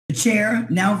The chair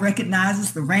now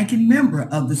recognizes the ranking member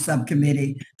of the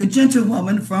subcommittee, the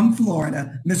gentlewoman from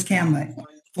Florida, Ms. Cammack,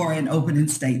 for an opening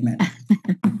statement.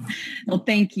 Well,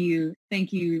 thank you.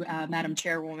 Thank you, Madam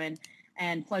Chairwoman,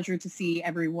 and pleasure to see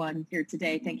everyone here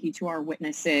today. Thank you to our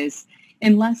witnesses.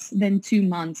 In less than 2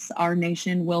 months, our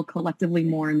nation will collectively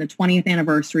mourn the 20th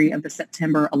anniversary of the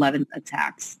September 11th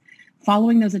attacks.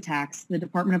 Following those attacks, the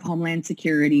Department of Homeland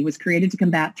Security was created to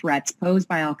combat threats posed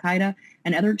by al-Qaeda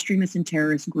and other extremist and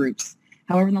terrorist groups.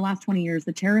 However, in the last 20 years,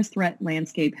 the terrorist threat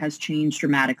landscape has changed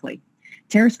dramatically.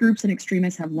 Terrorist groups and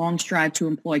extremists have long strived to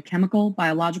employ chemical,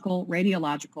 biological,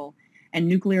 radiological, and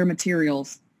nuclear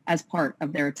materials as part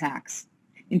of their attacks.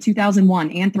 In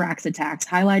 2001, anthrax attacks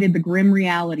highlighted the grim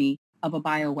reality of a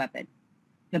bioweapon.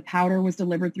 The powder was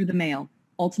delivered through the mail,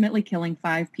 ultimately killing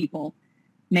 5 people,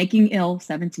 making ill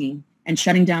 17, and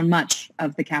shutting down much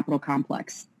of the Capitol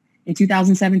complex. In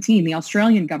 2017, the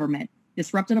Australian government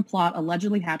disrupted a plot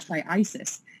allegedly hatched by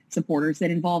ISIS supporters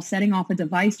that involved setting off a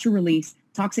device to release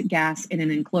toxic gas in an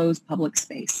enclosed public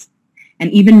space. And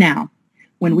even now,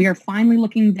 when we are finally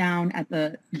looking down at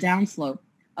the downslope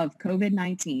of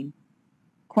COVID-19,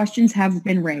 questions have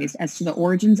been raised as to the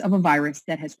origins of a virus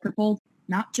that has crippled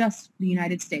not just the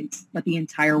United States, but the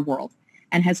entire world,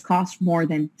 and has cost more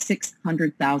than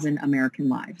 600,000 American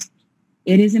lives.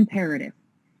 It is imperative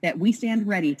that we stand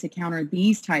ready to counter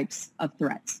these types of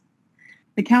threats.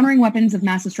 The Countering Weapons of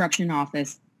Mass Destruction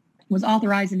Office was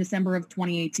authorized in December of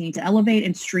 2018 to elevate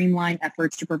and streamline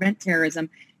efforts to prevent terrorism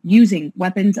using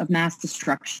weapons of mass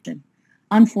destruction.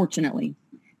 Unfortunately,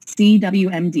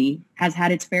 CWMD has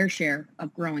had its fair share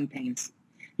of growing pains.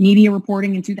 Media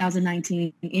reporting in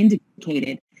 2019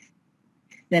 indicated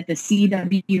that the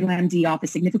CWMD office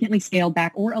significantly scaled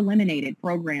back or eliminated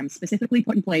programs specifically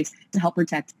put in place to help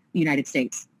protect the United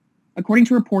States. According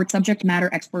to reports, subject matter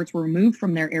experts were removed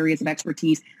from their areas of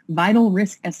expertise, vital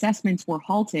risk assessments were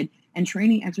halted, and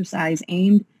training exercise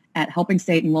aimed at helping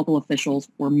state and local officials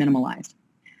were minimalized.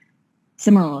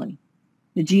 Similarly,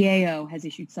 the GAO has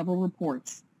issued several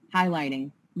reports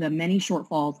highlighting the many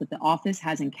shortfalls that the office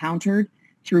has encountered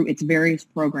through its various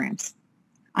programs.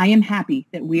 I am happy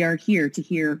that we are here to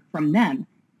hear from them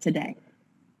today.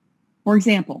 For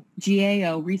example,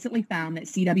 GAO recently found that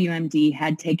CWMD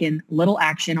had taken little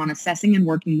action on assessing and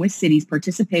working with cities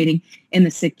participating in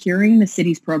the Securing the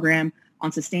Cities program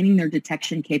on sustaining their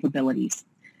detection capabilities.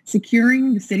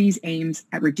 Securing the Cities aims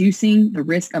at reducing the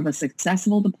risk of a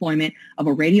successful deployment of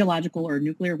a radiological or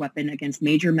nuclear weapon against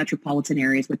major metropolitan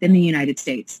areas within the United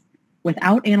States.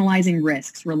 Without analyzing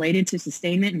risks related to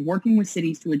sustainment and working with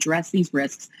cities to address these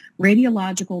risks,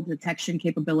 radiological detection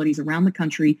capabilities around the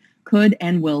country could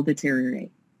and will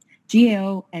deteriorate.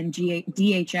 GAO and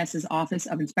DHS's Office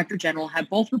of Inspector General have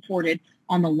both reported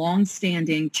on the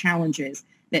long-standing challenges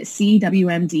that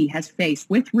CWMD has faced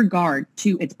with regard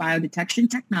to its biodetection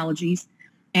technologies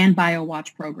and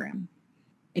BioWatch program,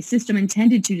 a system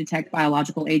intended to detect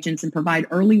biological agents and provide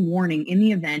early warning in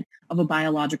the event of a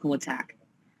biological attack.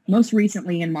 Most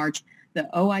recently in March, the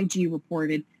OIG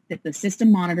reported that the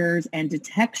system monitors and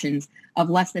detections of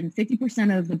less than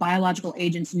 50% of the biological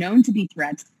agents known to be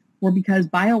threats were because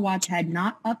BioWatch had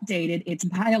not updated its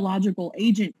biological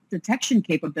agent detection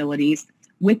capabilities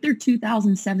with their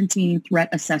 2017 threat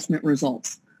assessment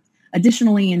results.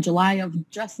 Additionally, in July of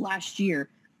just last year,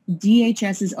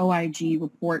 DHS's OIG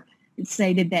report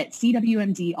stated that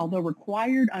CWMD, although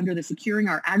required under the Securing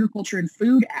Our Agriculture and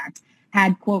Food Act,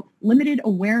 had, quote, limited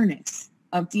awareness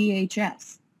of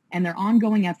DHS and their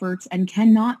ongoing efforts and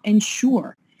cannot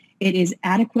ensure it is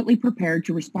adequately prepared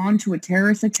to respond to a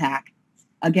terrorist attack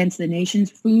against the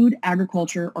nation's food,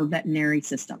 agriculture, or veterinary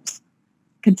systems.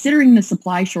 Considering the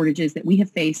supply shortages that we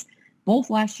have faced both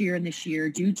last year and this year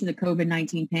due to the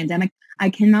COVID-19 pandemic, I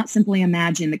cannot simply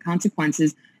imagine the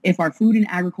consequences if our food and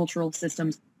agricultural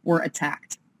systems were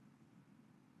attacked.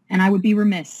 And I would be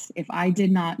remiss if I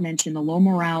did not mention the low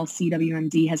morale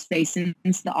CWMD has faced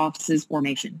since the office's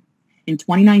formation. In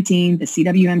 2019, the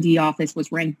CWMD office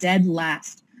was ranked dead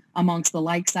last amongst the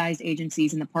like-sized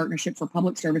agencies in the Partnership for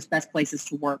Public Service Best Places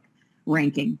to Work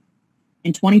ranking.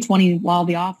 In 2020, while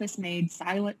the office made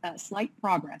slight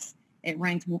progress, it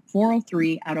ranked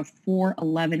 403 out of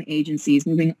 411 agencies,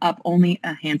 moving up only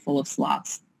a handful of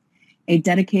slots. A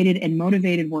dedicated and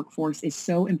motivated workforce is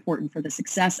so important for the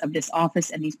success of this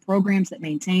office and these programs that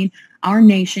maintain our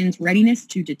nation's readiness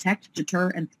to detect, deter,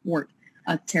 and thwart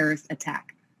a terrorist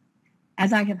attack.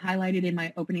 As I have highlighted in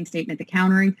my opening statement, the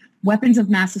Countering Weapons of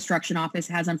Mass Destruction Office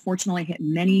has unfortunately hit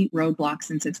many roadblocks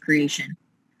since its creation.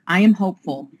 I am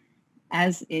hopeful,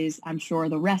 as is, I'm sure,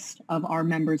 the rest of our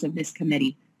members of this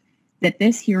committee, that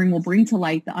this hearing will bring to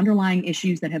light the underlying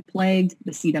issues that have plagued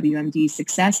the CWMD's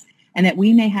success, and that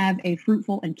we may have a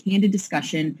fruitful and candid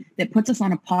discussion that puts us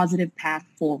on a positive path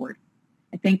forward.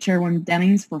 I thank Chairwoman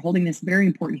Dennings for holding this very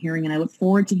important hearing, and I look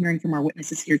forward to hearing from our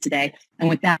witnesses here today. And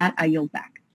with that, I yield back.